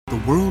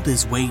world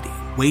is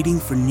waiting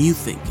for new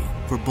thinking,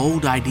 for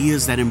bold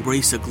ideas that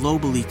embrace a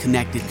globally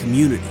connected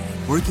community,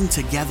 working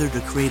together to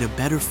create a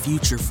better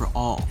future for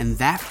all. And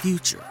that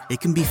future,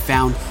 it can be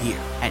found here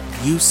at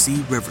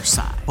UC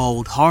Riverside.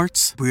 Bold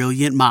hearts,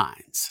 brilliant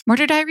minds.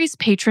 Murder Diaries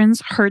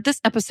patrons heard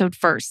this episode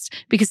first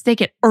because they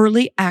get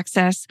early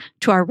access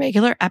to our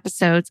regular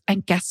episodes.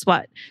 And guess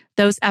what?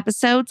 Those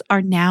episodes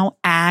are now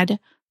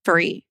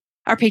ad-free.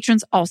 Our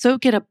patrons also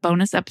get a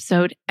bonus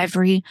episode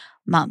every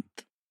month.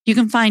 You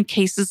can find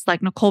cases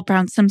like Nicole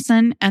Brown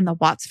Simpson and the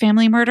Watts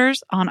family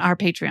murders on our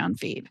Patreon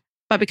feed.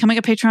 By becoming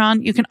a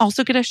patron, you can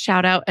also get a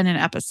shout out in an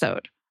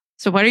episode.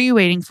 So what are you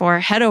waiting for?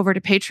 Head over to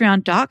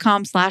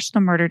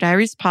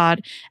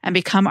patreon.com/themurderdiariespod and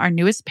become our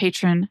newest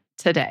patron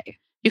today.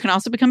 You can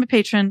also become a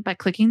patron by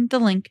clicking the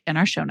link in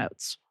our show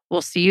notes.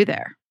 We'll see you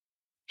there.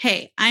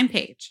 Hey, I'm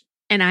Paige.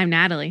 And I'm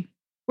Natalie.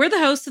 We're the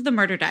hosts of the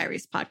Murder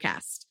Diaries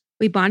podcast.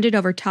 We bonded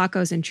over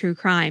tacos and true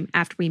crime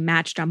after we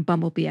matched on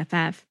Bumble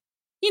BFF.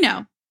 You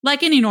know,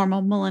 like any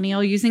normal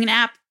millennial using an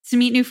app to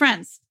meet new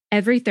friends.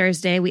 Every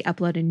Thursday, we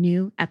upload a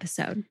new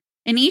episode.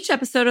 In each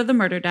episode of the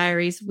Murder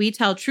Diaries, we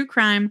tell true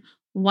crime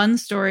one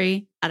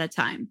story at a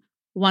time.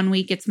 One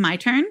week it's my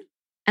turn.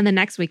 And the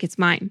next week it's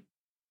mine.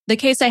 The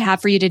case I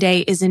have for you today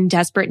is in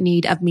desperate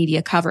need of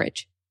media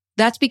coverage.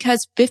 That's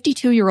because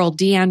 52-year-old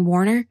Dee Ann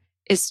Warner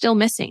is still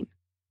missing.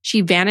 She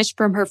vanished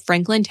from her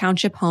Franklin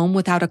Township home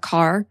without a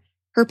car,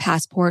 her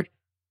passport,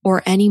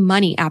 or any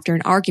money after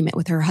an argument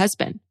with her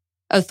husband.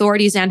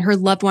 Authorities and her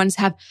loved ones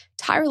have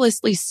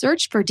tirelessly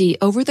searched for Dee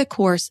over the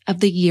course of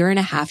the year and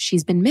a half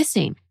she's been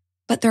missing,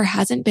 but there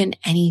hasn't been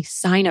any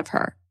sign of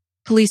her.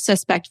 Police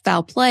suspect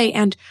foul play,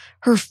 and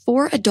her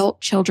 4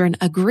 adult children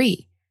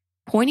agree,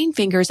 pointing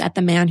fingers at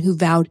the man who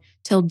vowed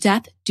till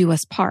death do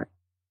us part.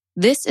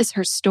 This is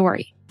her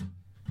story.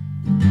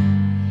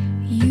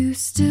 You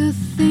still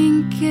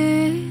think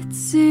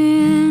it's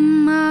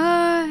in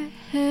my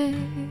head,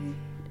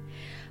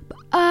 but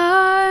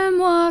I'm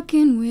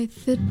walking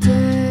with the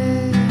dead.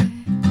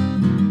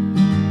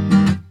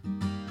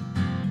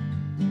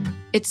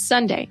 It's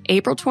Sunday,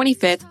 April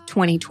 25th,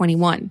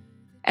 2021,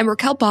 and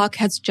Raquel Bach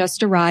has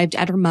just arrived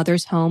at her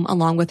mother's home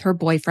along with her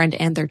boyfriend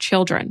and their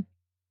children.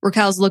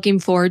 Raquel's looking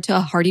forward to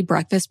a hearty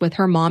breakfast with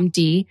her mom,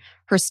 Dee,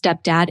 her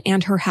stepdad,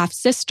 and her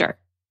half-sister.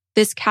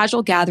 This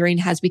casual gathering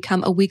has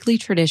become a weekly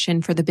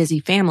tradition for the busy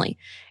family.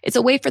 It's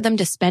a way for them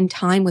to spend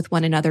time with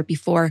one another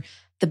before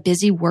the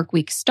busy work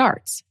week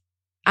starts.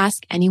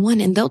 Ask anyone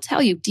and they'll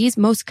tell you Dee's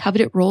most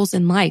coveted roles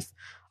in life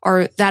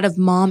are that of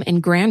mom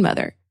and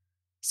grandmother.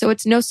 So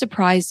it's no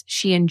surprise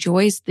she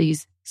enjoys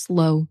these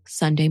slow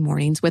Sunday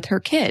mornings with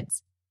her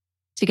kids.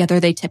 Together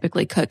they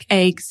typically cook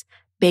eggs,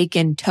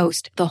 bacon,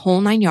 toast, the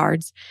whole 9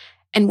 yards.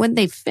 And when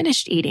they've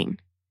finished eating,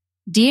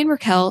 Dee and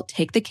Raquel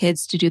take the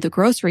kids to do the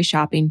grocery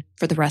shopping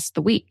for the rest of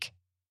the week.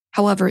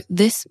 However,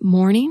 this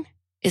morning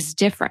is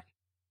different.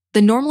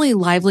 The normally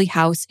lively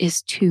house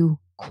is too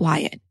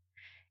quiet.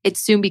 It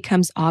soon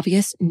becomes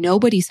obvious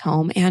nobody's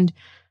home, and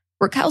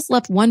Raquel's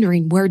left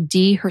wondering where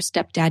Dee, her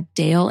stepdad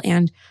Dale,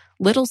 and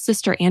little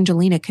sister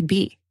Angelina could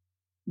be.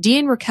 Dee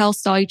and Raquel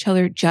saw each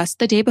other just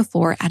the day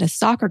before at a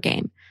soccer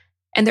game,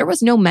 and there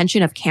was no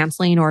mention of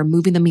canceling or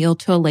moving the meal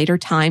to a later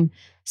time,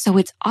 so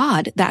it's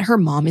odd that her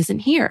mom isn't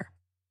here.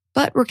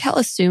 But Raquel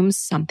assumes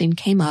something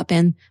came up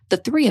and the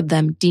 3 of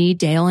them, Dee,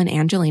 Dale, and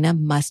Angelina,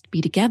 must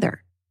be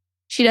together.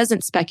 She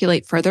doesn't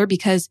speculate further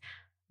because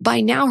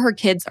by now her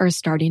kids are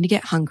starting to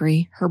get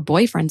hungry, her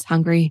boyfriend's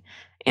hungry,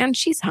 and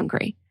she's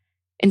hungry.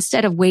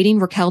 Instead of waiting,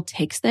 Raquel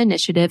takes the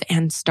initiative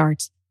and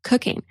starts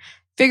cooking,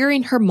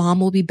 figuring her mom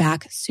will be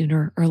back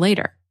sooner or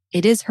later.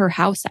 It is her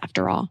house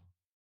after all.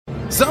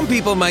 Some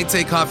people might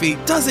say coffee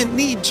doesn't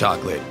need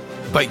chocolate,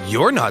 but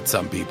you're not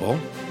some people.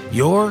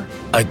 You're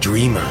a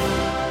dreamer.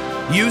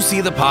 You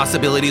see the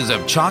possibilities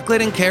of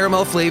chocolate and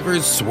caramel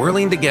flavors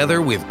swirling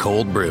together with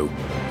cold brew,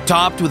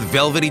 topped with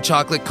velvety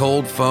chocolate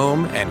cold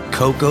foam and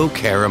cocoa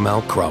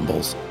caramel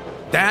crumbles.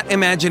 That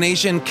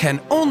imagination can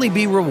only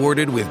be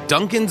rewarded with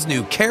Dunkin's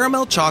new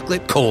caramel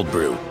chocolate cold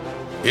brew.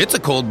 It's a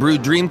cold brew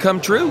dream come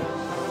true.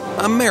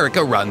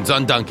 America runs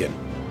on Dunkin'.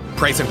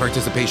 Price and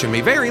participation may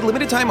vary.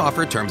 Limited time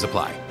offer. Terms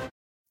apply.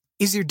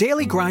 Is your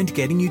daily grind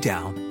getting you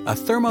down? A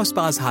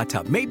ThermoSpa's hot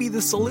tub may be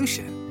the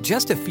solution.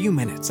 Just a few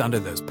minutes under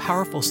those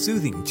powerful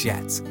soothing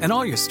jets, and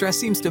all your stress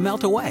seems to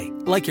melt away,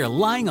 like you're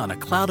lying on a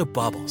cloud of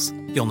bubbles.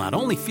 You'll not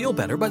only feel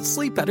better, but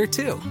sleep better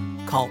too.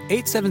 Call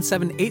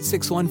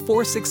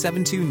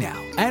 877-861-4672 now,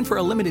 and for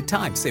a limited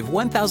time, save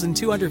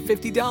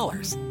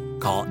 $1,250.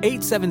 Call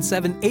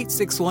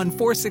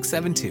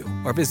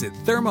 877-861-4672 or visit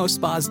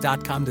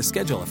thermospas.com to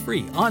schedule a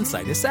free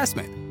on-site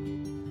assessment.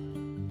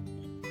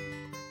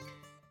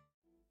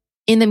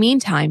 In the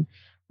meantime,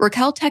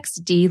 Raquel texts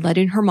Dee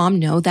letting her mom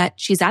know that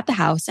she's at the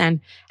house and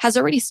has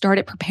already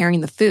started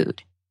preparing the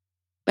food.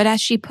 But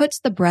as she puts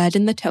the bread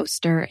in the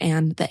toaster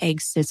and the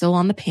eggs sizzle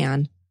on the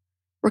pan,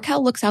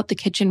 Raquel looks out the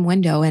kitchen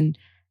window and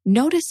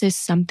notices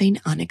something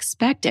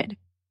unexpected.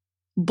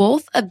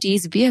 Both of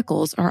Dee's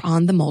vehicles are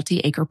on the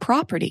multi-acre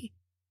property.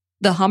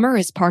 The Hummer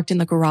is parked in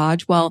the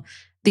garage while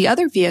The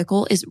other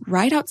vehicle is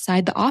right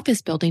outside the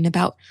office building,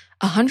 about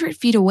 100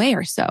 feet away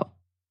or so.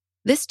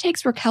 This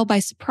takes Raquel by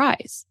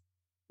surprise.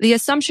 The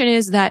assumption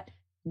is that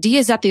Dee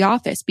is at the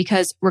office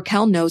because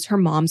Raquel knows her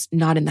mom's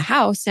not in the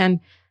house, and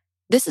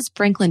this is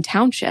Franklin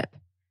Township.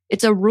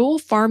 It's a rural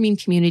farming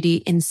community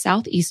in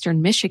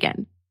southeastern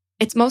Michigan.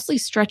 It's mostly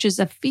stretches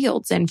of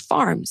fields and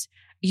farms.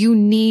 You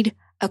need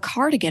a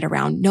car to get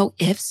around, no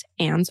ifs,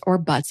 ands, or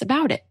buts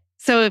about it.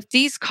 So if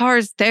Dee's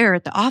car's there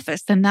at the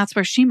office, then that's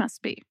where she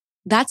must be.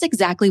 That's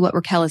exactly what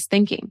Raquel is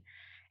thinking,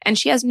 and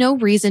she has no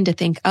reason to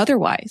think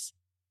otherwise.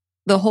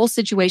 The whole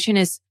situation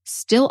is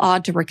still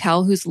odd to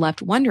Raquel, who's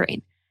left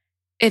wondering.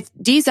 If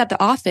Dee's at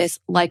the office,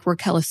 like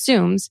Raquel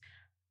assumes,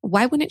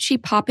 why wouldn't she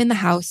pop in the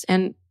house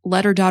and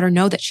let her daughter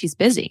know that she's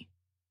busy?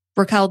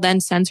 Raquel then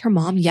sends her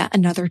mom yet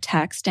another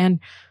text, and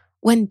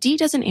when Dee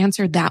doesn't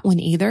answer that one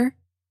either,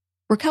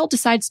 Raquel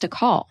decides to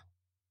call.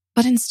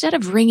 But instead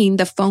of ringing,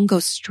 the phone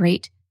goes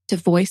straight to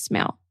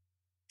voicemail,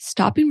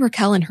 stopping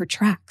Raquel in her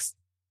tracks.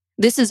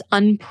 This is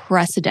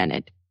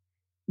unprecedented.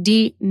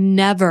 Dee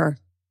never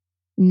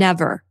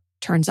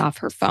turns off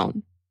her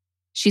phone.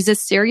 She's a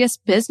serious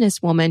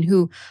businesswoman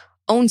who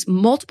owns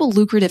multiple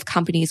lucrative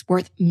companies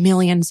worth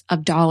millions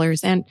of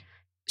dollars, and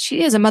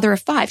she is a mother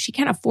of 5. She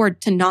can't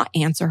afford to not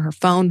answer her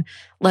phone,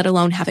 let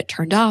alone have it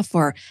turned off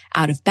or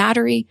out of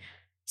battery.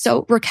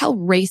 So Raquel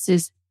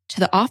races to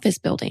the office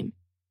building,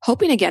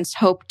 hoping against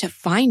hope to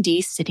find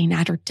Dee sitting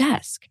at her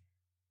desk.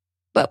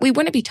 But we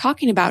wouldn't be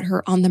talking about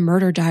her on the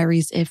murder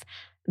diaries if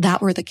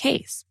that were the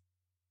case.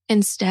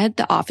 Instead,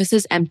 the office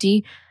is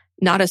empty,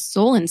 not a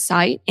soul in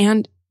sight,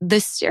 and the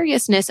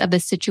seriousness of the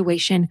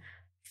situation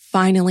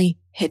finally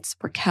hits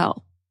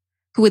Raquel,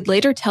 who would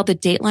later tell the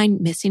Dateline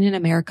Missing in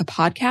America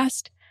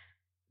podcast,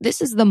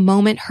 this is the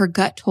moment her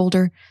gut told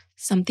her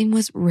something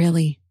was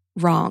really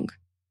wrong.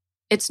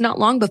 It's not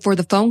long before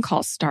the phone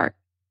calls start.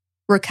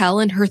 Raquel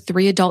and her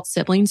 3 adult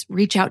siblings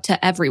reach out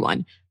to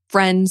everyone,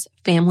 friends,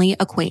 family,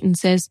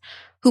 acquaintances,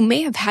 who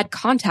may have had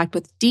contact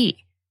with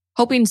Dee,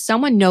 hoping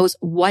someone knows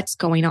what's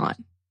going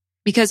on.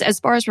 Because as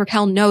far as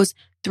Raquel knows,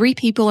 3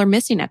 people are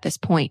missing at this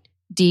point.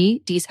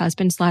 Dee's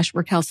husband /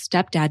 Raquel's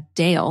stepdad,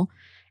 Dale,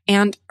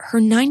 and her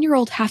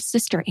 9-year-old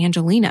half-sister,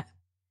 Angelina.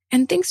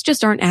 And things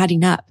just aren't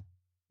adding up.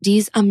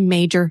 Dee's a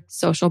major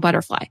social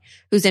butterfly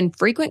who's in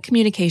frequent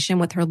communication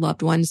with her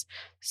loved ones.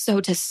 So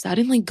to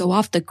suddenly go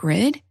off the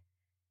grid,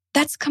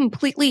 that's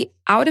completely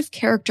out of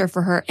character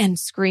for her and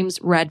screams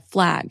red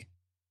flag.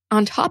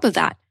 On top of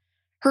that,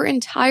 her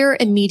entire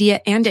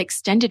immediate and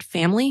extended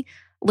family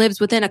lives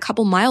within a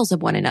couple miles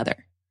of one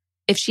another.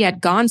 If she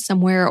had gone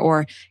somewhere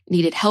or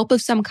needed help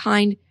of some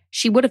kind,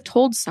 she would have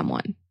told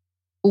someone.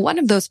 One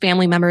of those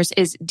family members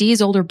is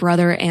Dee's older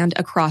brother and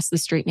across the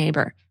street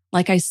neighbor.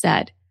 Like I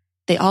said,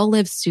 they all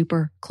live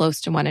super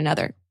close to one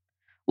another.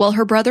 Well,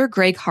 her brother,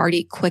 Greg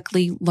Hardy,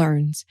 quickly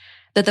learns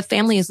that the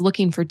family is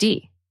looking for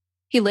Dee.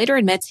 He later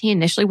admits he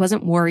initially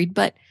wasn't worried,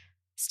 but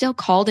still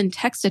called and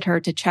texted her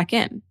to check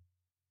in.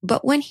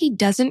 But when he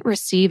doesn't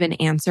receive an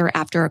answer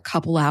after a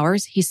couple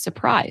hours, he's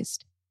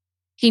surprised.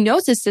 He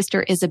knows his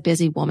sister is a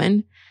busy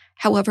woman.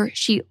 However,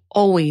 she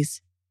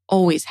always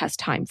has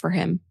time for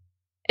him.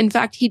 In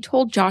fact, he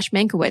told Josh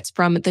Mankiewicz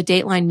from the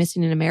Dateline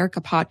Missing in America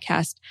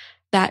podcast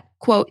that,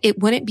 quote, it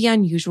wouldn't be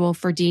unusual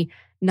for Dee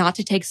not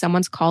to take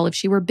someone's call if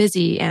she were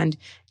busy and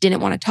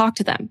didn't want to talk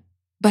to them.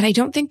 But I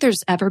don't think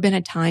there's ever been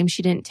a time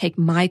she didn't take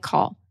my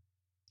call.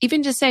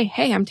 Even to say,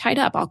 hey, I'm tied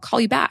up, I'll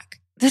call you back.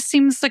 This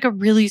seems like a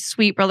really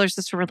sweet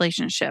brother-sister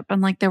relationship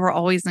and like they were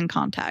always in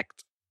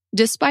contact.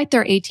 Despite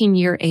their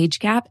 18-year age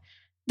gap,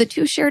 the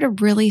two shared a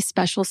really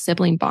special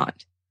sibling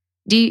bond.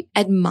 Dee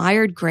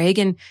admired Greg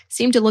and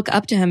seemed to look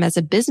up to him as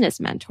a business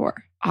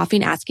mentor,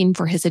 often asking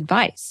for his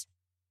advice.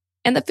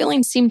 And the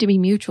feelings seemed to be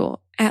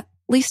mutual, at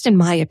least in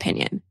my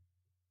opinion.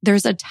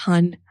 There's a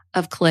ton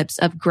of clips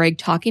of Greg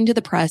talking to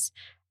the press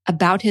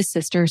about his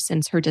sister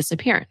since her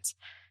disappearance,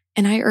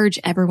 and I urge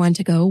everyone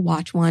to go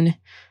watch one.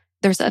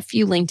 There's a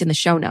few linked in the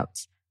show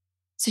notes,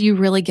 so you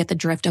really get the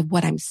drift of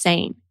what I'm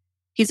saying.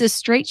 He's a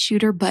straight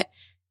shooter, but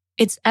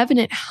it's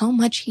evident how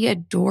much he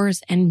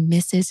adores and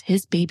misses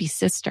his baby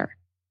sister.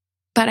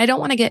 But I don't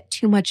want to get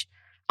too much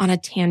on a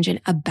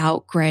tangent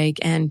about Greg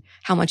and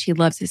how much he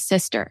loves his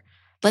sister.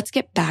 Let's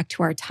get back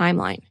to our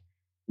timeline.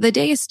 The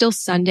day is still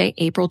Sunday,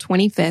 April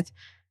 25th,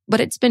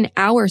 but it's been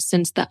hours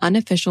since the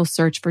unofficial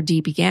search for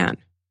Dee began.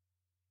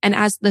 And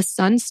as the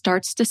sun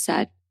starts to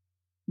set,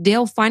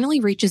 Dale finally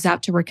reaches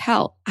out to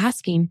Raquel,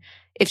 asking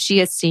if she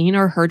has seen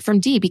or heard from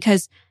Dee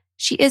because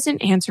she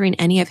isn't answering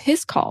any of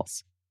his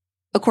calls.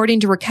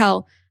 According to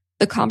Raquel,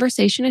 the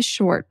conversation is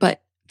short,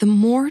 but the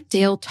more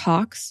Dale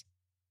talks,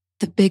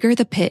 the bigger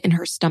the pit in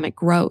her stomach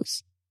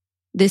grows.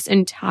 This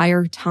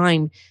entire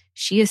time,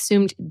 she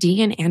assumed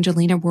Dee and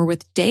Angelina were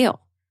with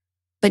Dale,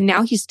 but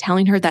now he's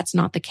telling her that's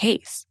not the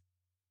case.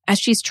 As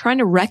she's trying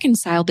to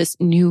reconcile this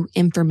new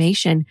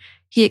information,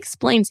 he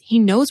explains he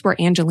knows where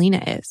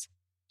Angelina is.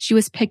 She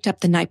was picked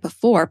up the night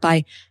before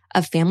by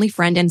a family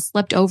friend and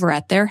slept over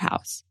at their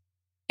house.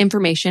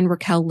 Information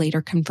Raquel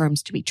later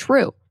confirms to be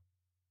true.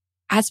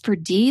 As for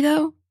Dee,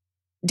 though,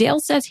 Dale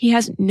says he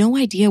has no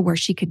idea where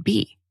she could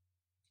be.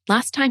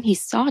 Last time he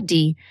saw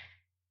Dee,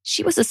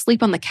 she was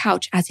asleep on the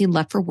couch as he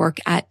left for work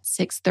at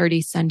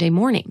 6:30 Sunday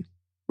morning.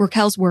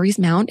 Raquel's worries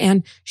mount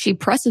and she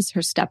presses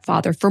her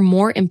stepfather for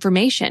more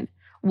information.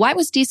 Why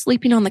was Dee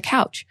sleeping on the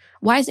couch?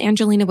 Why is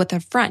Angelina with a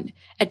friend?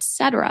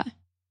 Etc.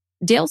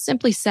 Dale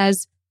simply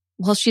says,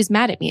 well, she's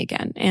mad at me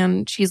again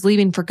and she's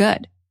leaving for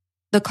good.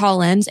 The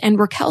call ends and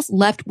Raquel's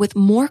left with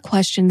more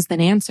questions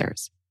than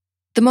answers.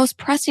 The most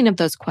pressing of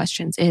those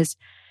questions is,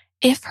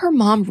 if her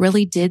mom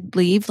really did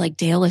leave like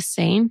Dale is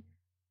saying,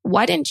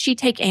 why didn't she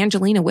take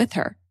Angelina with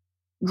her?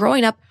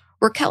 Growing up,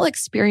 Raquel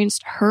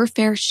experienced her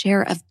fair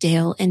share of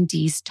Dale and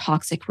Dee's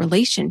toxic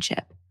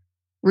relationship.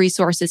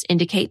 Resources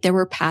indicate there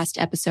were past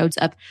episodes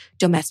of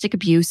domestic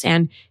abuse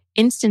and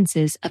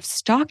instances of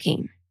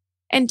stalking.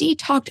 And Dee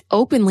talked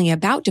openly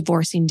about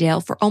divorcing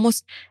Dale for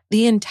almost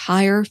the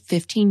entire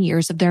 15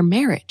 years of their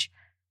marriage,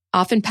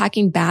 often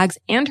packing bags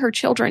and her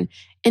children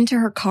into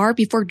her car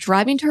before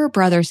driving to her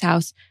brother's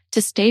house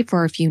to stay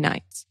for a few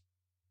nights.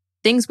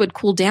 Things would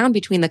cool down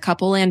between the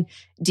couple and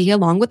Dee,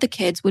 along with the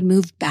kids, would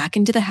move back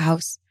into the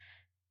house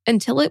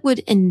until it would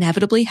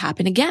inevitably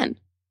happen again.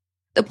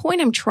 The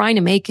point I'm trying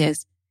to make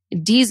is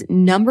Dee's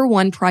number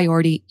one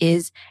priority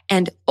is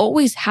and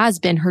always has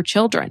been her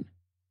children.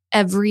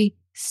 Every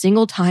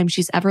single time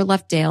she's ever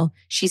left Dale,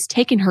 she's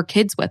taken her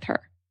kids with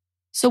her.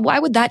 So why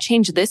would that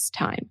change this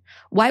time?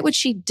 Why would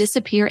she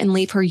disappear and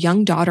leave her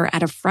young daughter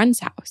at a friend's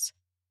house?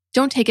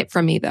 Don't take it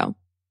from me, though.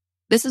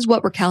 This is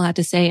what Raquel had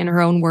to say in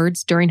her own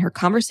words during her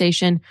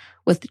conversation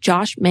with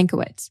Josh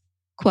Mankiewicz.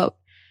 Quote,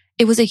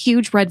 "It was a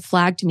huge red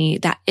flag to me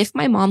that if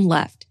my mom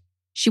left,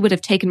 she would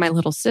have taken my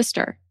little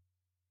sister.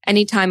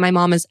 Anytime my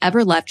mom has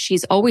ever left,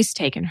 she's always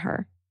taken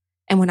her.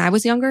 And when I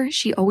was younger,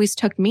 she always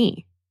took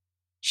me.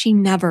 She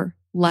never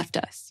left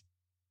us."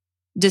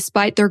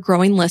 Despite their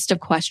growing list of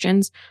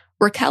questions,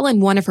 Raquel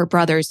and one of her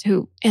brothers,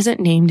 who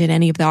isn't named in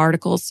any of the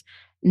articles,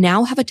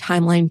 now have a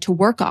timeline to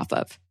work off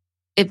of.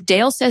 If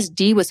Dale says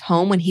Dee was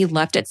home when he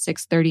left at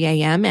 6:30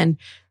 a.m. and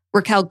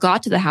Raquel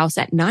got to the house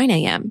at 9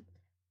 a.m.,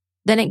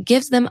 then it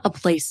gives them a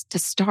place to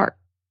start.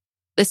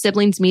 The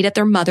siblings meet at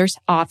their mother's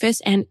office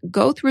and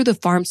go through the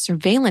farm's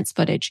surveillance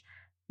footage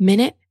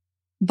minute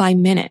by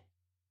minute.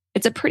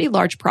 It's a pretty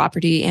large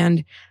property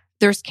and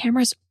there's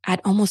cameras at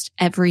almost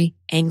every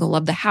angle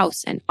of the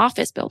house and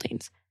office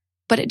buildings,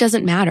 but it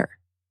doesn't matter.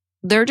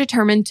 They're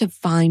determined to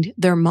find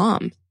their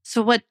mom.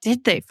 So what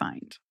did they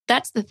find?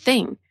 That's the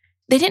thing.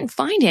 They didn't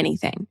find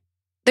anything.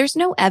 There's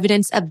no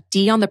evidence of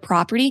Dee on the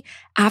property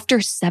after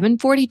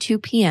 7:42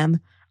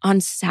 p.m.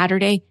 on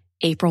Saturday,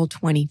 April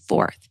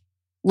 24th,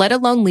 let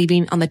alone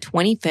leaving on the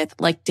 25th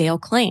like Dale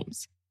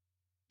claims.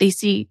 They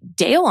see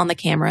Dale on the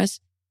cameras,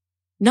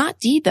 not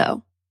Dee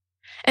though.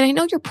 And I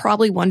know you're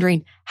probably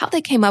wondering how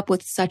they came up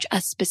with such a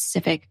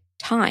specific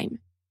time,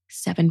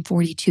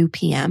 7:42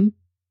 p.m.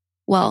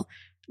 Well,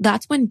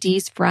 that's when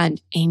Dee's friend,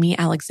 Amy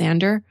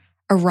Alexander,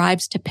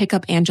 arrives to pick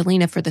up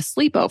Angelina for the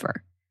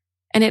sleepover.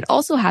 And it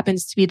also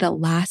happens to be the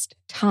last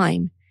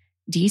time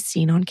Dee's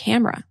seen on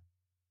camera.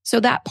 So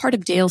that part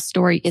of Dale's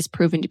story is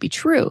proven to be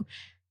true.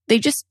 They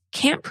just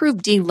can't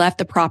prove Dee left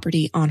the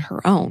property on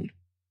her own.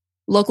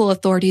 Local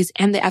authorities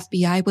and the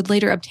FBI would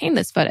later obtain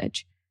this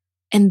footage.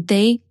 And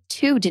they,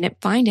 too,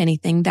 didn't find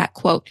anything that,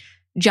 quote,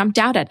 jumped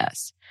out at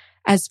us,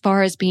 as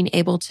far as being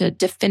able to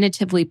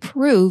definitively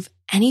prove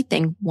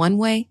anything one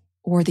way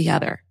or the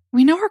other.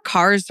 We know her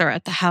cars are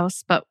at the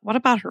house, but what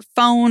about her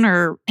phone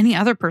or any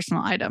other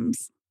personal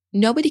items?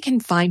 Nobody can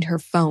find her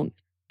phone,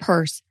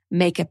 purse,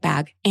 makeup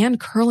bag, and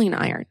curling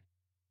iron.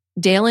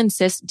 Dale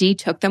insists Dee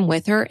took them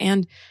with her,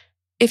 and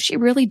if she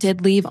really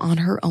did leave on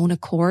her own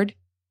accord,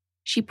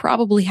 she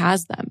probably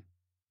has them.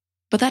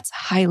 But that's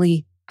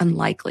highly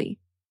unlikely.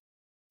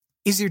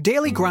 Is your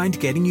daily grind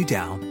getting you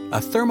down? A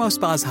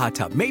ThermoSpa's hot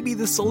tub may be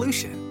the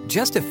solution.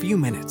 Just a few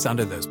minutes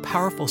under those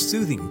powerful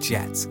soothing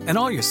jets, and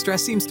all your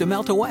stress seems to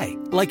melt away,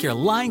 like you're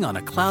lying on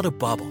a cloud of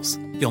bubbles.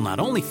 You'll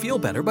not only feel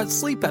better, but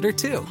sleep better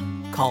too.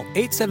 Call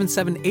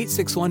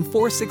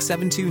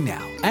 877-861-4672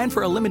 now. And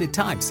for a limited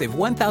time, save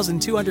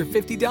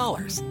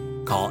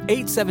 $1,250. Call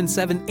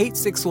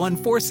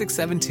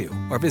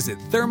 877-861-4672 or visit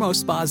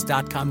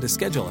thermospas.com to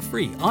schedule a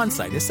free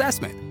on-site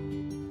assessment.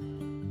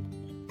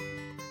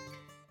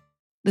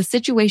 The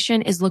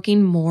situation is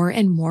looking more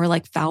and more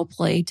like foul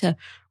play to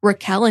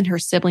Raquel and her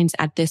siblings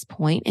at this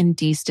point in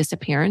Dee's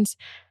disappearance.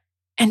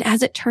 And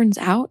as it turns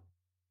out,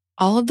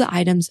 all of the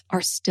items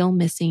are still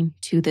missing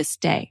to this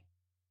day.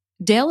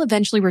 Dale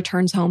eventually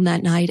returns home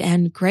that night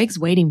and Greg's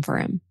waiting for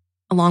him,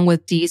 along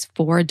with Dee's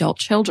 4 adult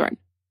children.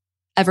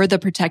 Ever the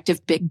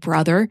protective big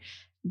brother,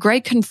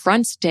 Greg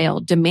confronts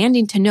Dale,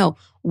 demanding to know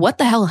what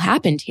the hell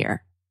happened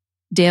here.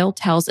 Dale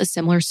tells a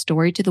similar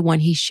story to the one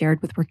he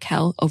shared with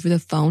Raquel over the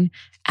phone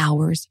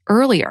hours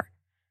earlier,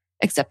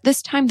 except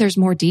this time there's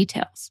more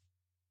details.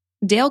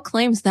 Dale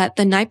claims that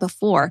the night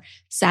before,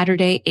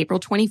 Saturday, April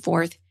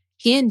 24th,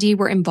 he and Dee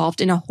were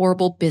involved in a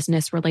horrible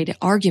business-related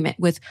argument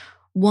with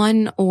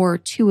 1 or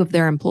 2 of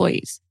their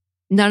employees.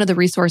 None of the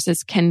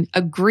resources can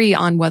agree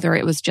on whether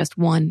it was just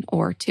 1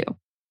 or 2.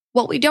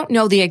 While we don't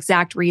know the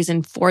exact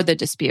reason for the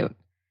dispute,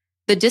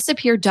 the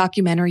Disappeared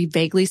documentary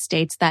vaguely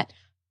states that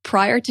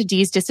prior to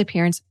Dee's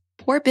disappearance,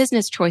 poor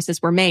business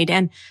choices were made,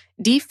 and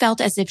Dee felt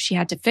as if she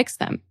had to fix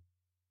them.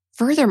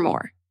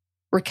 Furthermore,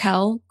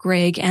 Raquel,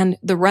 Greg, and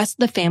the rest of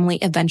the family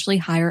eventually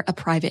hire a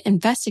private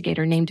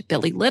investigator named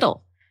Billy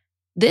Little.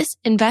 This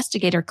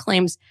investigator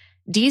claims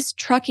Dee's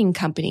trucking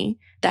company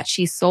that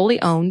she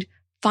solely owned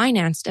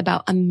financed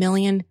about $1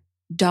 million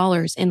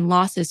in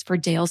losses for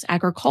Dale's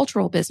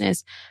agricultural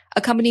business,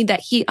 a company that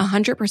he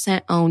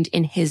 100% owned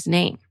in his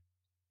name.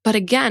 But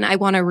again, I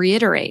want to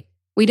reiterate,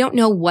 we don't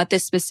know what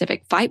this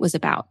specific fight was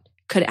about.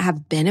 Could it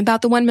have been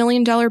about the $1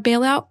 million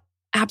bailout?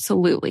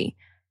 Absolutely.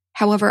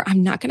 However,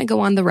 I'm not going to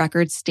go on the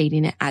record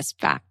stating it as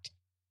fact.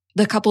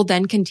 The couple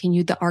then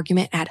continued the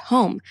argument at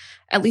home,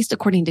 at least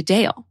according to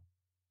Dale.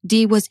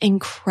 Dee was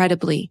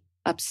incredibly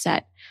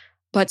upset,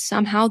 but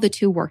somehow the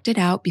two worked it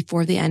out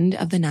before the end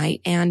of the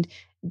night, and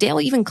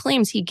Dale even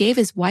claims he gave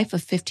his wife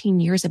of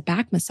 15 years a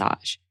back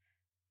massage.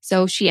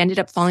 So she ended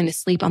up falling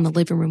asleep on the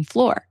living room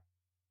floor.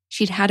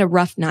 She'd had a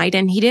rough night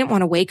and he didn't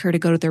want to wake her to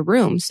go to their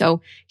room,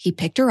 so he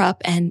picked her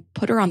up and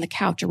put her on the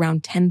couch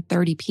around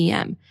 10:30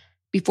 p.m.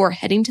 before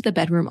heading to the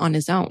bedroom on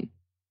his own.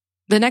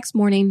 The next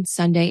morning,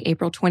 Sunday,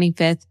 April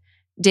 25th,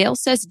 Dale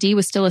says Dee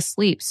was still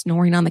asleep,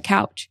 snoring on the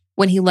couch,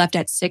 when he left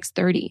at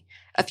 6:30,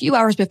 a few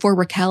hours before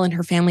Raquel and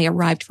her family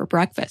arrived for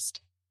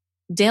breakfast.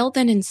 Dale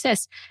then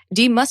insists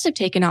Dee must have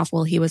taken off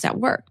while he was at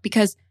work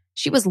because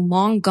she was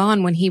long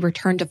gone when he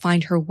returned to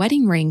find her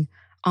wedding ring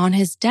on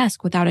his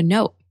desk without a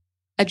note,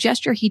 a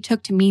gesture he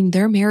took to mean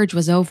their marriage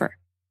was over.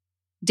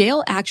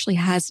 Dale actually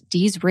has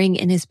Dee's ring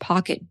in his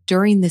pocket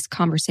during this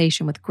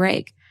conversation with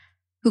Greg,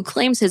 who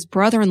claims his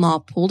brother-in-law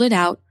pulled it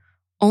out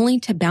only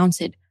to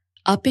bounce it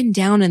up and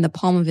down in the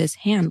palm of his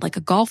hand like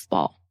a golf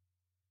ball.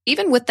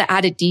 Even with the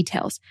added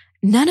details,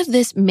 none of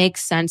this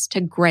makes sense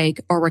to Greg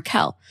or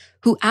Raquel,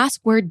 who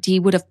ask where Dee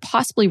would have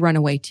possibly run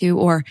away to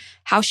or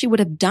how she would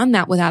have done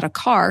that without a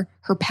car,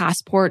 her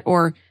passport,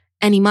 or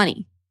any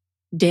money.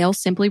 Dale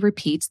simply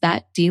repeats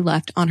that Dee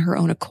left on her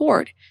own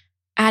accord,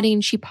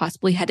 adding she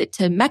possibly headed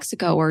to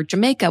Mexico or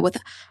Jamaica with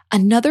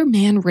another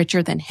man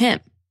richer than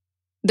him.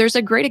 There's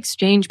a great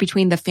exchange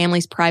between the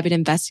family's private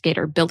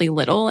investigator, Billy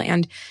Little,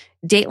 and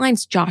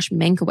Dateline's Josh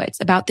Mankiewicz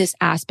about this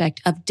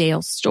aspect of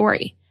Dale's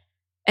story.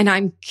 And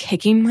I'm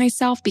kicking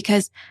myself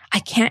because I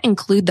can't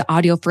include the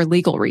audio for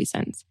legal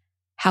reasons.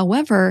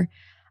 However,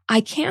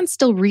 I can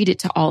still read it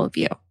to all of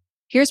you.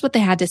 Here's what they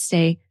had to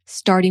say,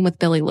 starting with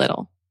Billy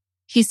Little.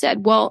 He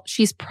said, well,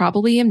 she's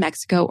probably in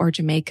Mexico or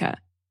Jamaica.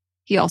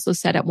 He also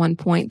said at one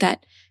point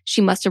that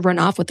she must have run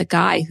off with a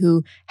guy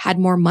who had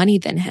more money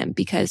than him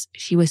because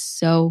she was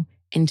so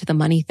into the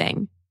money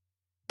thing.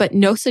 But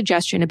no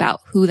suggestion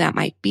about who that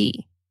might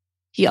be.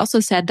 He also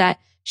said that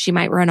she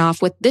might run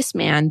off with this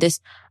man, this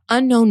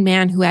unknown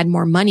man who had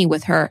more money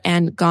with her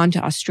and gone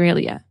to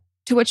Australia.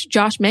 To which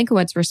Josh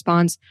Mankiewicz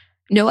responds,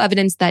 no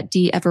evidence that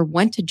Dee ever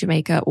went to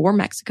Jamaica or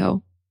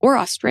Mexico or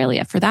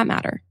Australia for that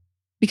matter,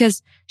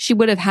 because she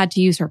would have had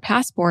to use her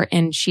passport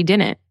and she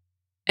didn't.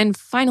 And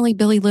finally,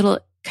 Billy Little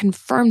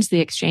confirms the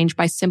exchange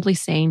by simply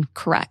saying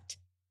correct.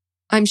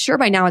 I'm sure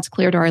by now it's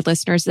clear to our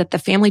listeners that the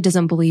family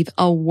doesn't believe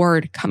a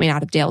word coming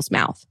out of Dale's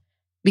mouth,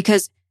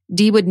 because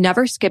Dee would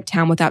never skip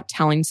town without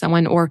telling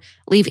someone or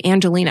leave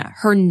Angelina,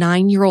 her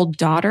 9-year-old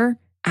daughter,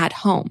 at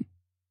home.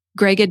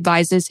 Greg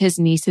advises his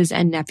nieces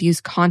and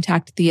nephews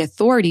contact the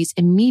authorities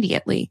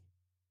immediately,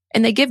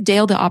 and they give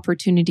Dale the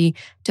opportunity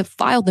to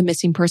file the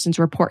missing persons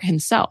report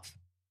himself.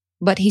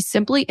 But he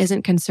simply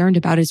isn't concerned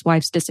about his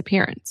wife's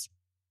disappearance.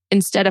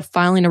 Instead of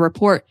filing a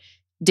report,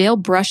 Dale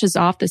brushes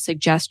off the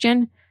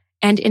suggestion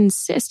and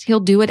insists he'll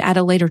do it at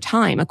a later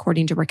time,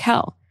 according to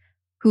Raquel,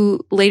 who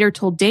later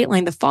told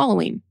Dateline the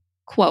following,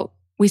 quote,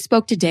 we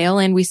spoke to Dale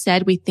and we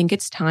said we think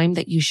it's time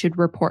that you should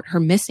report her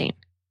missing.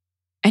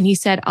 And he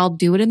said, I'll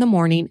do it in the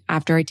morning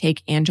after I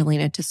take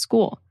Angelina to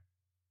school.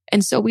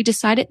 And so we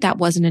decided that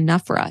wasn't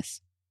enough for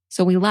us.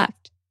 So we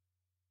left.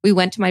 We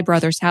went to my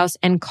brother's house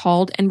and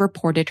called and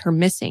reported her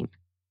missing.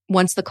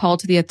 Once the call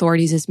to the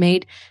authorities is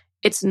made,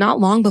 it's not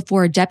long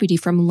before a deputy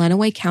from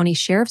Lenawee County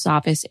Sheriff's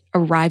Office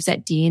arrives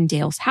at Dee and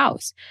Dale's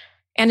house,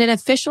 and an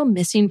official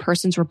missing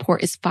persons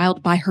report is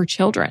filed by her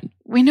children.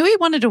 We knew he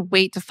wanted to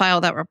wait to file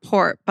that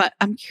report, but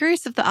I'm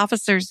curious if the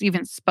officers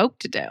even spoke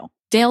to Dale.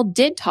 Dale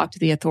did talk to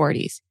the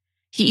authorities.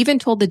 He even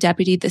told the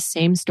deputy the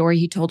same story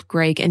he told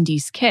Greg and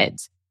Dee's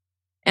kids.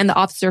 And the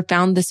officer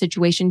found the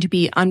situation to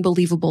be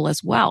unbelievable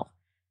as well,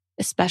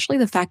 especially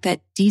the fact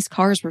that Dee's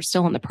cars were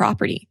still on the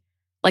property.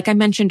 Like I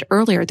mentioned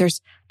earlier,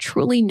 there's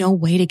truly no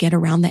way to get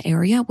around the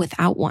area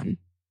without one.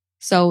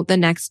 So the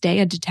next day,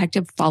 a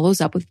detective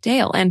follows up with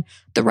Dale and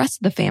the rest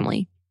of the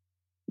family,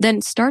 then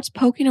starts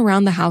poking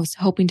around the house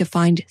hoping to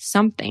find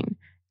something,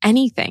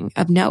 anything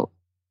of note.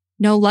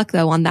 No luck,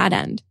 though, on that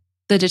end.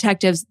 The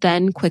detectives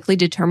then quickly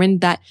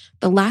determined that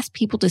the last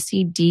people to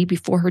see Dee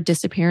before her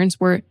disappearance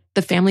were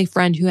the family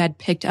friend who had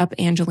picked up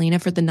Angelina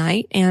for the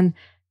night and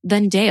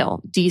then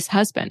Dale, Dee's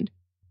husband.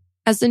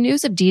 As the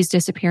news of Dee's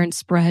disappearance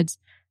spreads,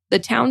 the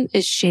town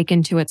is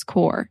shaken to its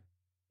core.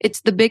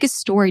 It's the biggest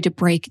story to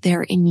break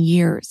there in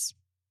years.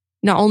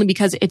 Not only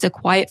because it's a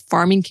quiet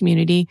farming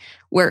community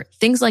where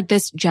things like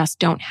this just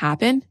don't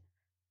happen,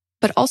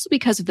 but also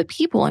because of the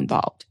people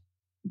involved.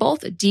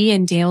 Both Dee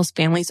and Dale's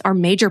families are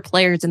major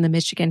players in the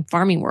Michigan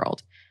farming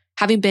world,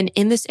 having been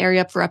in this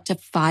area for up to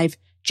 5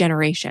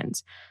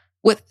 generations,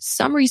 with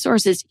some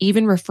resources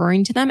even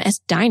referring to them as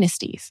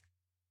dynasties.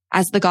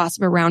 As the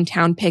gossip around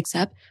town picks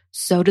up,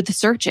 so do the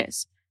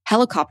searches.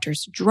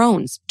 Helicopters,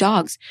 drones,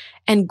 dogs,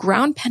 and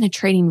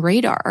ground-penetrating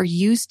radar are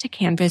used to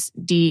canvass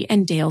Dee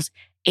and Dale's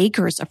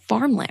acres of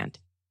farmland.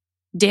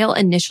 Dale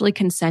initially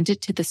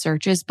consented to the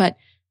searches, but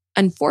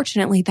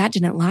unfortunately that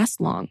didn't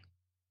last long.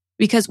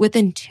 Because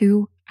within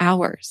 2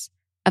 hours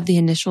of the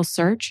initial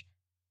search,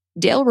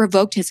 Dale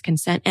revoked his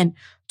consent and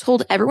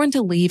told everyone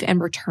to leave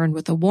and return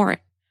with a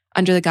warrant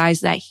under the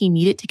guise that he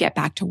needed to get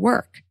back to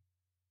work.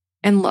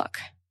 And look,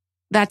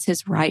 that's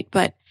his right,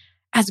 but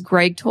as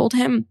Greg told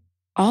him,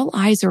 all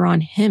eyes are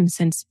on him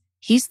since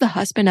he's the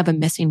husband of a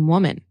missing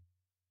woman.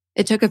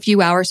 It took a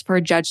few hours for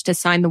a judge to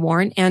sign the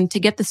warrant and to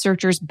get the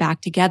searchers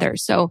back together,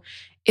 so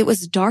it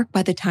was dark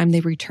by the time they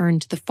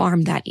returned to the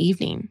farm that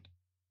evening.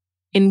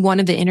 In one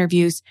of the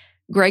interviews,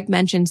 Greg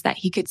mentions that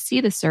he could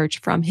see the search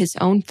from his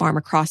own farm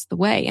across the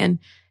way, and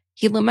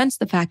he laments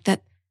the fact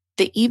that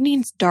the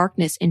evening's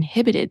darkness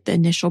inhibited the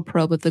initial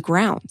probe of the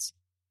grounds.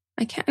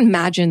 I can't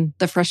imagine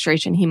the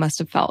frustration he must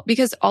have felt,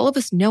 because all of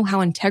us know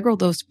how integral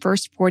those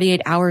first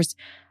 48 hours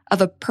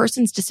of a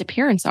person's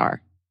disappearance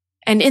are.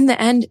 And in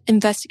the end,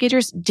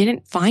 investigators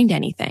didn't find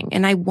anything.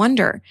 And I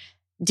wonder,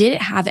 did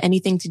it have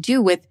anything to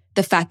do with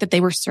the fact that they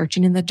were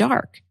searching in the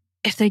dark?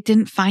 If they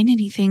didn't find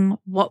anything,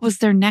 what was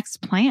their next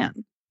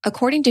plan?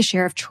 According to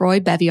Sheriff Troy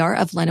Beviar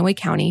of Lenawee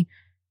County,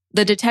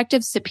 the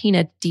detectives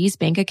subpoenaed Dee's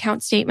bank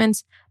account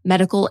statements,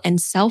 medical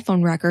and cell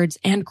phone records,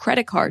 and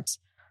credit cards,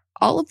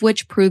 all of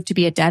which proved to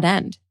be a dead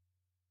end.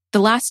 The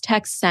last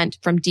text sent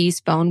from Dee's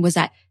phone was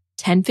at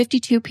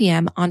 10:52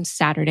 p.m. on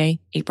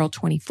Saturday, April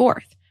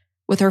 24th,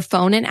 with her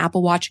phone and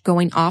Apple Watch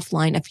going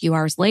offline a few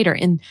hours later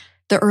in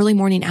the early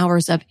morning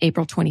hours of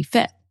April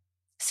 25th.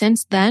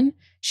 Since then,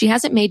 she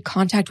hasn't made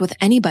contact with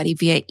anybody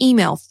via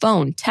email,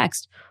 phone,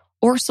 text,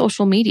 or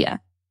social media.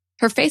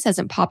 Her face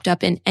hasn't popped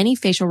up in any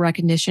facial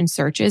recognition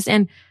searches,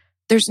 and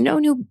there's no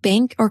new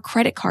bank or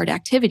credit card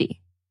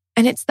activity.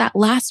 And it's that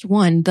last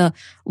one, the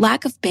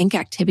lack of bank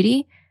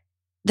activity,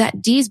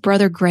 that Dee's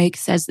brother Greg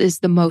says is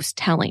the most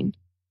telling.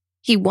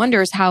 He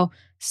wonders how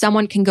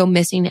someone can go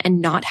missing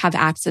and not have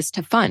access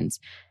to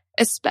funds,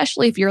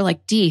 especially if you're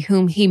like Dee,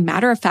 whom he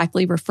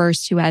matter-of-factly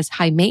refers to as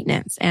high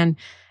maintenance and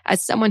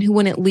as someone who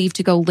wouldn't leave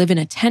to go live in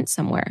a tent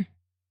somewhere.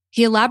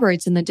 He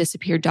elaborates in the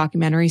Disappeared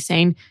documentary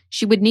saying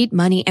she would need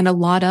money and a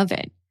lot of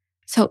it.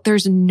 So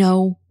there's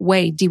no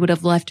way Dee would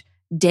have left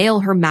Dale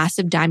her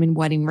massive diamond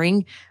wedding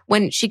ring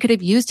when she could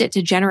have used it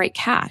to generate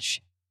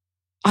cash.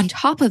 On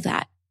top of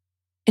that,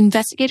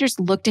 investigators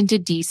looked into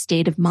Dee's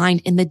state of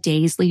mind in the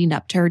days leading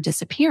up to her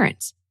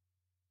disappearance.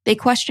 They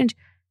questioned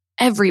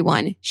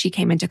everyone she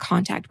came into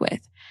contact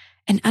with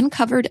and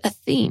uncovered a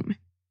theme.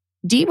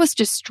 Dee was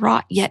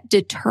distraught yet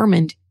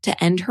determined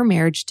to end her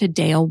marriage to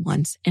Dale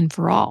once and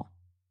for all.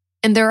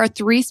 And there are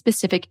 3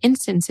 specific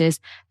instances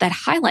that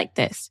highlight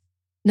this.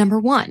 Number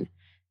 1,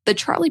 the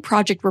Charlie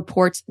Project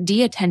reports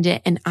Dee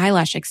attended an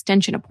eyelash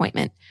extension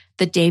appointment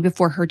the day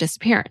before her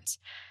disappearance.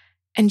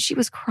 And she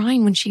was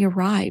crying when she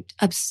arrived,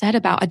 upset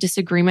about a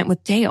disagreement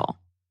with Dale.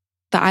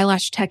 The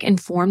eyelash tech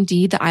informed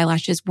Dee the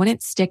eyelashes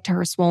wouldn't stick to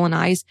her swollen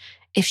eyes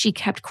if she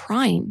kept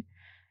crying.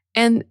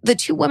 And the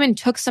 2 women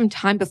took some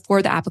time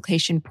before the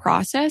application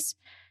process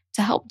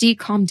to help Dee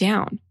calm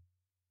down.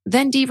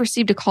 Then Dee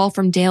received a call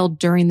from Dale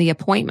during the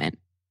appointment.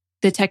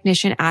 The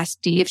technician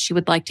asked Dee if she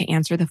would like to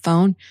answer the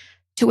phone,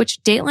 to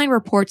which Dateline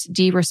reports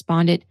Dee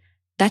responded,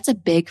 "That's a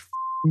big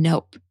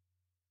nope."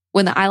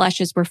 When the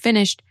eyelashes were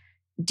finished,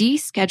 Dee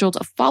scheduled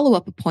a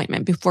follow-up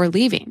appointment before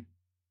leaving.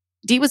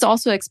 Dee was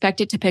also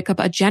expected to pick up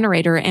a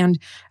generator and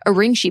a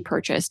ring she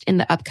purchased in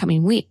the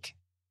upcoming week.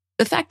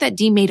 The fact that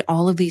Dee made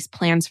all of these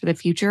plans for the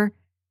future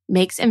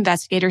makes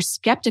investigators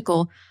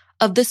skeptical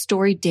of the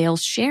story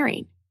Dale's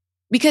sharing.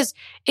 Because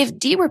if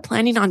Dee were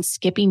planning on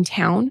skipping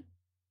town,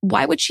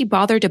 why would she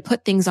bother to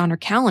put things on her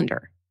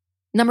calendar?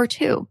 Number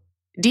 2,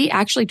 Dee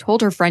actually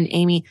told her friend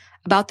Amy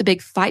about the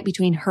big fight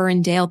between her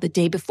and Dale the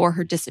day before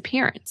her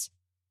disappearance.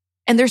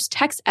 And there's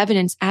text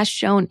evidence as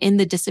shown in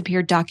the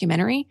Disappeared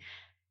documentary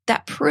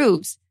that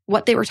proves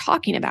what they were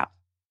talking about.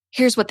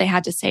 Here's what they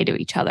had to say to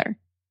each other.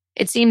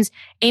 It seems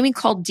Amy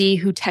called Dee,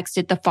 who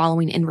texted the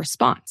following in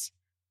response.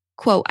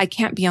 Quote, "I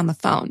can't be on the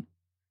phone.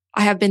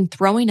 I have been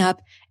throwing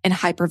up and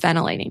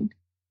hyperventilating."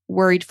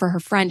 Worried for her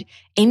friend,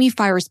 Amy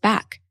fires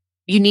back.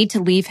 "You need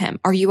to leave him.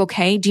 Are you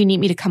okay? Do you need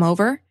me to come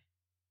over?"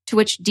 To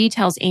which Dee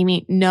tells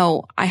Amy,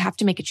 "No, I have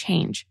to make a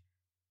change.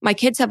 My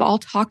kids have all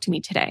talked to me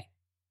today.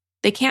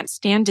 They can't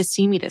stand to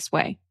see me this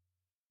way."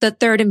 The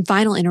third and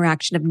final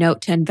interaction of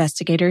note to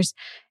investigators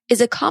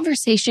is a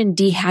conversation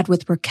Dee had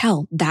with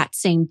Raquel that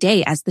same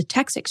day as the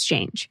text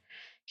exchange.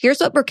 Here's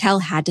what Raquel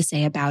had to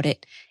say about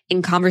it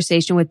in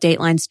conversation with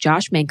Dateline's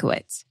Josh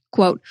Mankiewicz.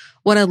 Quote,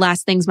 "One of the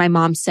last things my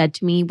mom said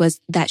to me was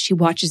that she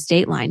watches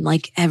Dateline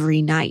like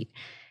every night.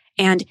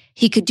 And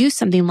he could do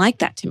something like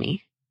that to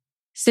me."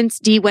 Since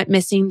Dee went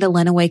missing, the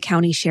Lenawee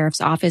County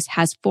Sheriff's Office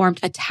has formed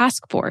a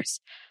task force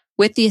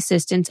with the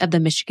assistance of the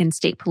Michigan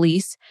State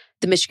Police,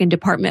 the Michigan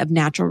Department of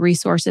Natural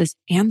Resources,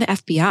 and the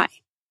FBI.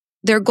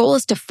 Their goal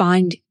is to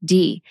find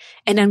Dee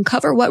and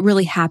uncover what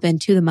really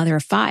happened to the mother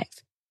of 5.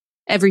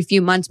 Every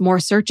few months, more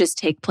searches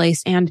take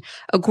place, and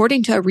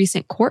according to a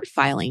recent court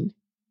filing,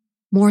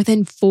 more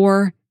than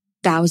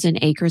 4,000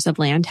 acres of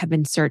land have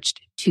been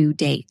searched to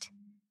date.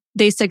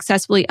 They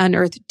successfully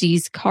unearthed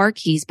Dee's car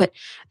keys, but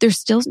there's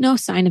still no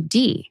sign of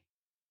Dee.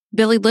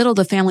 Billy Little,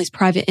 the family's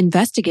private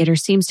investigator,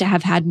 seems to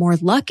have had more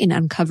luck in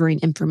uncovering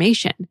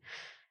information.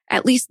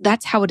 At least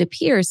that's how it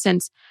appears,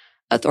 since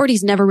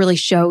authorities never really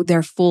show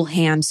their full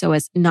hand so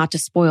as not to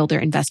spoil their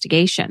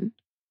investigation.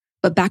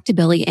 But back to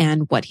Billy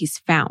and what he's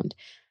found.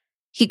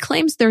 He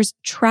claims there's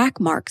track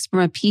marks from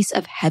a piece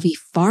of heavy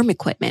farm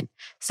equipment,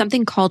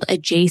 something called a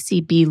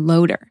JCB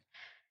loader.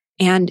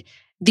 And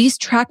these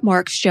track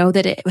marks show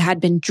that it had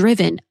been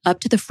driven up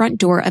to the front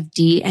door of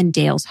Dee and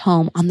Dale's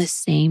home on the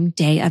same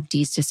day of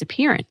Dee's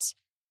disappearance.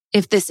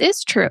 If this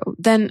is true,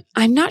 then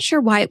I'm not sure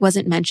why it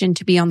wasn't mentioned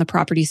to be on the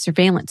property's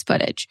surveillance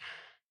footage.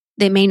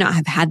 They may not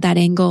have had that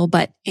angle,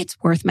 but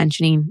it's worth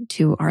mentioning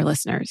to our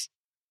listeners.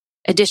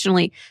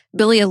 Additionally,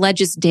 Billy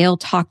alleges Dale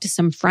talked to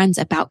some friends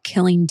about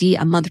killing Dee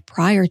a month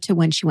prior to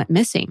when she went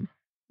missing.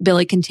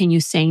 Billy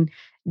continues saying,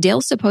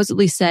 Dale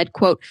supposedly said,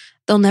 quote,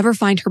 "They'll never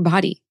find her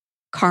body.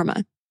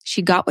 Karma.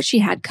 She got what she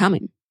had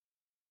coming."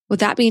 With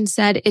that being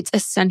said, it's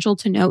essential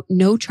to note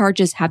no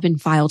charges have been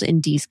filed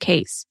in Dee's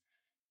case.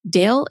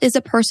 Dale is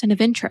a person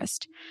of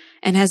interest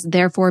and has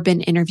therefore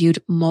been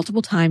interviewed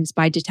multiple times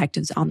by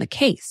detectives on the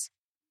case.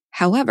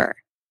 However,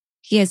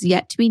 he has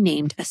yet to be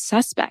named a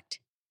suspect.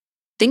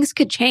 Things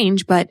could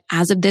change, but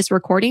as of this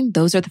recording,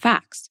 those are the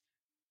facts.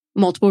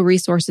 Multiple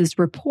resources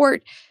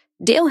report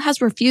Dale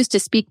has refused to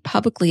speak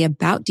publicly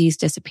about Dee's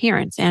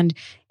disappearance and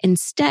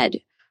instead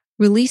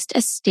released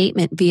a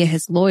statement via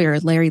his lawyer,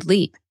 Larry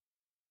Leib.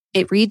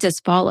 It reads as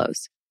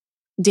follows.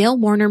 Dale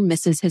Warner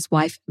misses his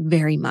wife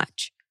very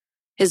much.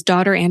 His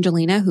daughter,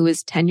 Angelina, who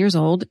is 10 years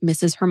old,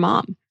 misses her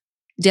mom.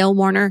 Dale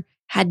Warner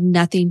had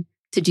nothing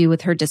to do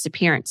with her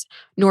disappearance,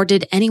 nor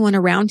did anyone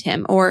around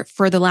him, or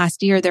for the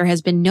last year, there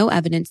has been no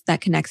evidence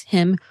that connects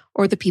him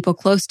or the people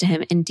close to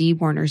him in Dee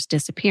Warner's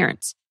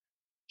disappearance.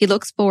 He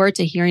looks forward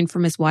to hearing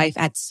from his wife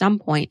at some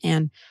point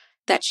and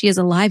that she is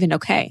alive and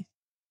okay.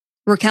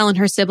 Raquel and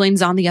her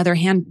siblings, on the other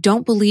hand,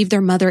 don't believe their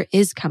mother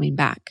is coming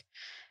back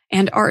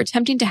and are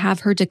attempting to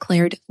have her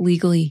declared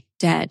legally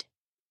dead.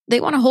 They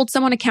want to hold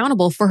someone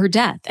accountable for her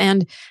death.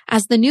 And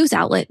as the news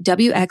outlet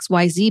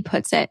WXYZ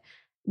puts it,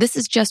 this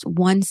is just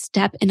one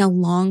step in a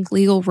long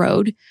legal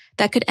road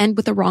that could end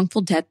with a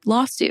wrongful death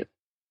lawsuit.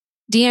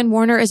 Dee Ann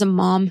Warner is a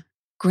mom,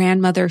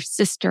 grandmother,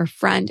 sister,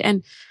 friend,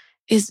 and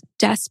is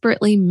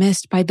desperately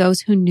missed by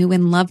those who knew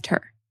and loved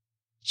her.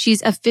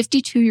 She's a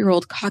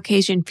 52-year-old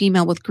Caucasian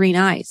female with green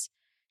eyes.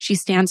 She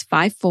stands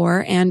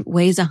 5'4" and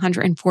weighs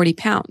 140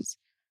 pounds.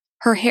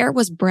 Her hair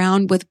was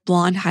brown with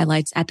blonde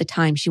highlights at the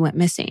time she went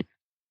missing.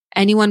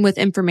 Anyone with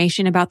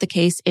information about the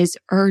case is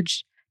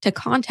urged to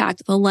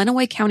contact the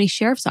Lenawee County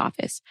Sheriff's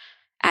Office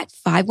at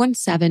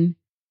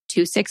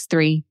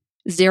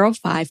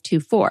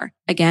 517-263-0524.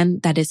 Again,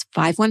 that is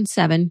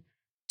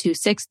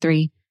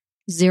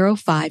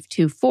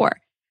 517-263-0524.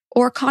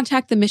 Or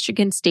contact the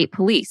Michigan State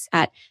Police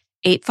at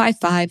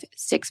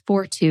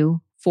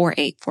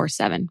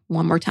 855-642-4847.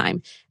 One more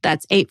time.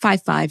 That's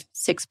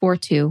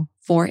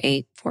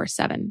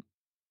 855-642-4847.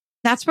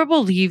 That's where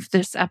we'll leave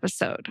this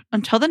episode.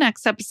 Until the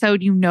next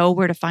episode, you know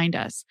where to find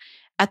us.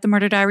 At the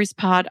Murder Diaries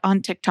Pod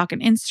on TikTok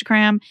and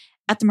Instagram,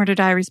 at the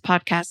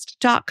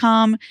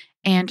murderdiariespodcast.com,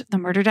 and the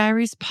Murder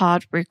Diaries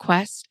Pod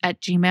request at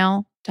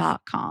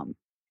gmail.com.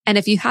 And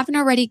if you haven't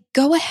already,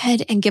 go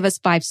ahead and give us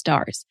 5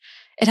 stars.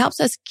 It helps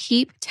us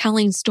keep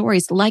telling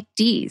stories like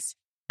Dee's.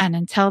 And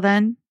until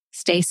then,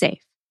 stay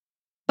safe.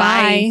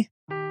 Bye.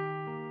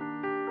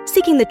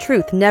 Seeking the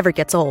truth never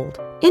gets old.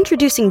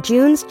 Introducing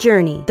June's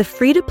Journey, the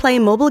free-to-play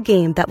mobile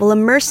game that will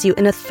immerse you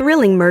in a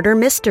thrilling murder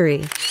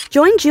mystery.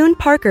 Join June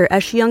Parker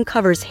as she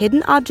uncovers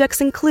hidden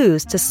objects and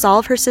clues to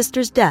solve her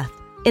sister's death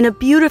in a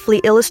beautifully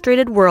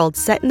illustrated world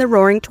set in the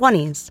Roaring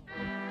 '20s.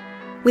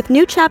 With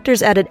new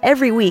chapters added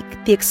every week,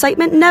 the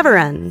excitement never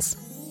ends.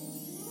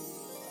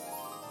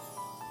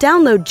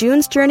 Download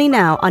June's Journey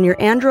now on your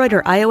Android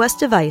or iOS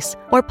device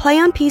or play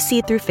on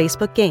PC through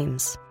Facebook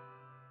Games.